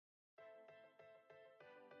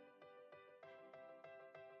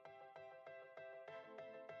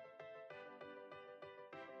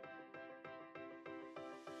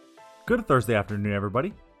Good Thursday afternoon,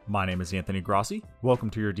 everybody. My name is Anthony Grossi. Welcome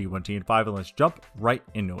to your D1T5, and let's jump right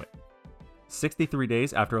into it. 63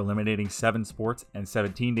 days after eliminating 7 sports and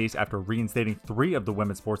 17 days after reinstating 3 of the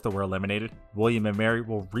women's sports that were eliminated, William & Mary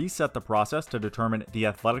will reset the process to determine the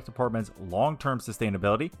athletic department's long-term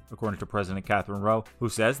sustainability, according to President Catherine Rowe, who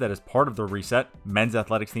says that as part of the reset, men's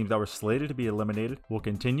athletics teams that were slated to be eliminated will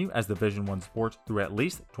continue as Division I sports through at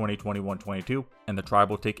least 2021-22, and the tribe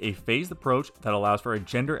will take a phased approach that allows for a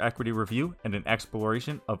gender equity review and an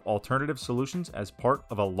exploration of alternative solutions as part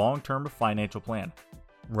of a long-term financial plan.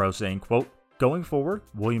 Rowe saying, quote, "Going forward,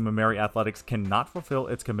 William & Mary Athletics cannot fulfill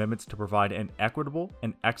its commitments to provide an equitable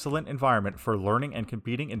and excellent environment for learning and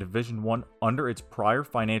competing in Division I under its prior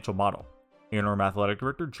financial model. Interim Athletic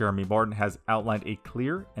Director Jeremy Martin has outlined a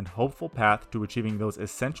clear and hopeful path to achieving those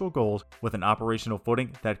essential goals with an operational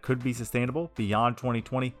footing that could be sustainable beyond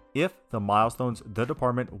 2020 if the milestones the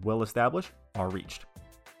department will establish are reached."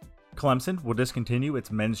 Clemson will discontinue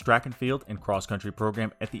its men's track and field and cross-country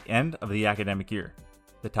program at the end of the academic year.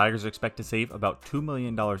 The Tigers expect to save about $2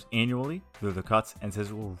 million annually through the cuts and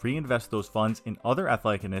says it will reinvest those funds in other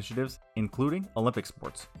athletic initiatives, including Olympic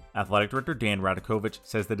sports. Athletic Director Dan Radakovich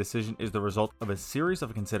says the decision is the result of a series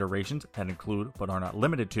of considerations that include, but are not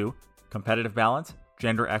limited to, competitive balance,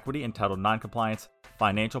 gender equity and Title IX compliance,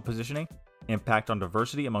 financial positioning, impact on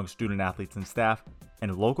diversity among student athletes and staff,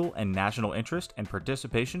 and local and national interest and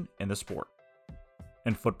participation in the sport.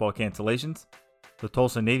 And football cancellations. The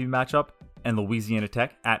Tulsa Navy matchup and Louisiana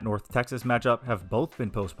Tech at North Texas matchup have both been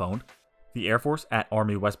postponed. The Air Force at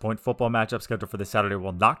Army West Point football matchup scheduled for this Saturday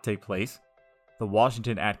will not take place. The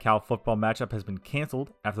Washington at Cal football matchup has been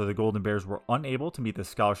canceled after the Golden Bears were unable to meet the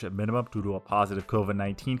scholarship minimum due to a positive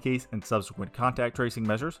COVID-19 case and subsequent contact tracing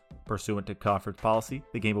measures. Pursuant to conference policy,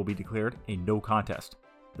 the game will be declared a no contest.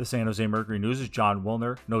 The San Jose Mercury News' John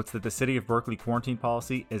Wilner notes that the City of Berkeley quarantine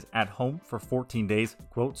policy is at home for 14 days,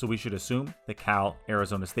 quote, "So we should assume the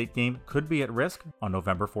Cal-Arizona State game could be at risk on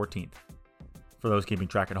November 14th. For those keeping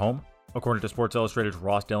track at home, according to Sports Illustrated's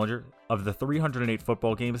Ross Dillinger, of the 308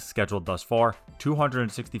 football games scheduled thus far,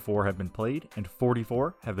 264 have been played and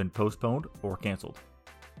 44 have been postponed or canceled.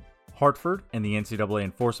 Hartford and the NCAA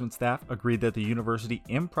enforcement staff agreed that the university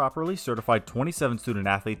improperly certified 27 student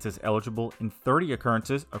athletes as eligible in 30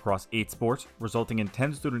 occurrences across 8 sports, resulting in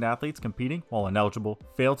 10 student athletes competing while ineligible,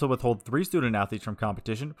 failed to withhold 3 student athletes from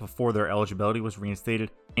competition before their eligibility was reinstated,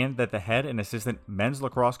 and that the head and assistant men's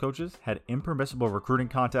lacrosse coaches had impermissible recruiting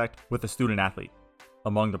contact with a student athlete.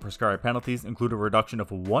 Among the prescribed penalties include a reduction of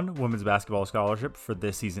 1 women's basketball scholarship for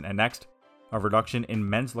this season and next, a reduction in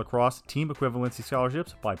men's lacrosse team equivalency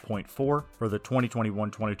scholarships by 0.4 for the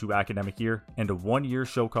 2021-22 academic year, and a 1-year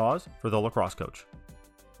show cause for the lacrosse coach.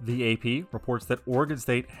 The AP reports that Oregon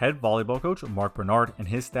State head volleyball coach Mark Bernard and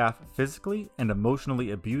his staff physically and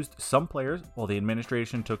emotionally abused some players while the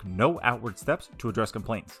administration took no outward steps to address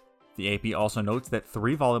complaints. The AP also notes that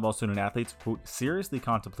 3 volleyball student athletes, quote, "seriously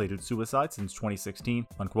contemplated suicide since 2016,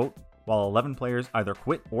 unquote, while 11 players either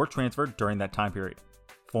quit or transferred during that time period.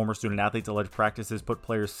 Former student athletes alleged practices put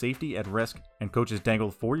players' safety at risk, and coaches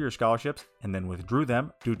dangled 4-year scholarships and then withdrew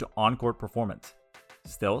them due to on-court performance.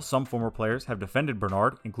 Still, some former players have defended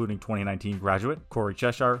Bernard, including 2019 graduate Corey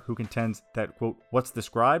Cheshire, who contends that, quote, "what's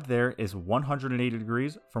described there is 180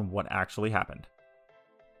 degrees from what actually happened."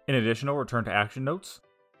 In additional return to action notes,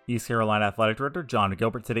 East Carolina Athletic Director John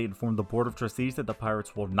Gilbert today informed the Board of Trustees that the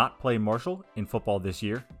Pirates will not play Marshall in football this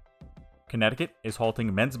year. Connecticut is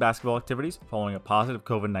halting men's basketball activities following a positive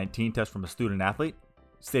COVID-19 test from a student athlete.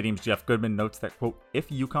 Stadium's Jeff Goodman notes that, quote, "if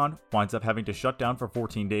UConn winds up having to shut down for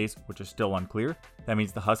 14 days, which is still unclear, that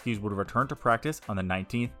means the Huskies would return to practice on the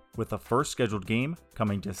 19th, with the first scheduled game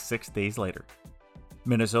coming just 6 days later."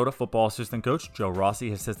 Minnesota football assistant coach Joe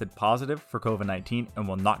Rossi has tested positive for COVID-19 and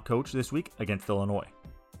will not coach this week against Illinois.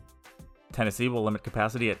 Tennessee will limit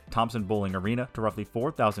capacity at Thompson Bowling Arena to roughly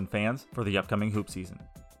 4,000 fans for the upcoming hoop season.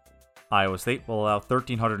 Iowa State will allow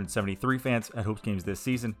 1,373 fans at hoops games this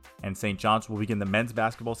season, and St. John's will begin the men's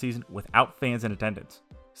basketball season without fans in attendance.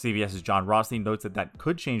 CBS's John Rothstein notes that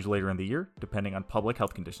could change later in the year, depending on public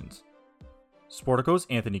health conditions. Sportico's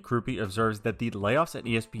Anthony Krupe observes that the layoffs at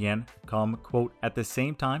ESPN come, quote, "at the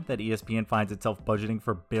same time that ESPN finds itself budgeting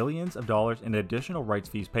for billions of dollars in additional rights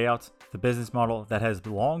fees payouts. The business model that has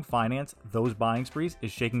long financed those buying sprees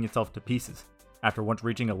is shaking itself to pieces. After once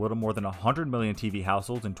reaching a little more than 100 million TV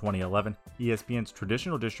households in 2011, ESPN's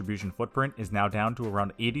traditional distribution footprint is now down to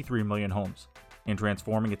around 83 million homes. In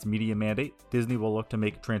transforming its media mandate, Disney will look to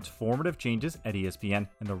make transformative changes at ESPN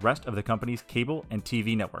and the rest of the company's cable and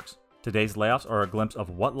TV networks. Today's layoffs are a glimpse of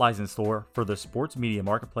what lies in store for the sports media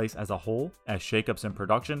marketplace as a whole, as shakeups in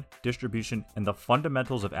production, distribution, and the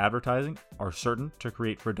fundamentals of advertising are certain to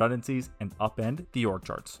create redundancies and upend the org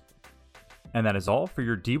charts. And that is all for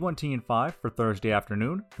your D1T5 for Thursday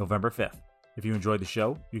afternoon, November 5th. If you enjoyed the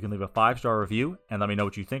show, you can leave a 5-star review and let me know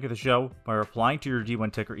what you think of the show by replying to your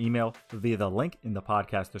D1 Ticker email via the link in the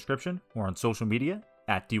podcast description or on social media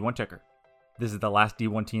at D1 Ticker. This is the last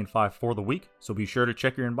D1T5 for the week, so be sure to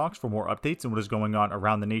check your inbox for more updates on what is going on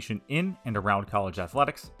around the nation in and around college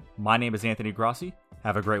athletics. My name is Anthony Grossi.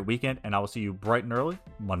 Have a great weekend, and I will see you bright and early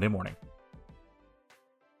Monday morning.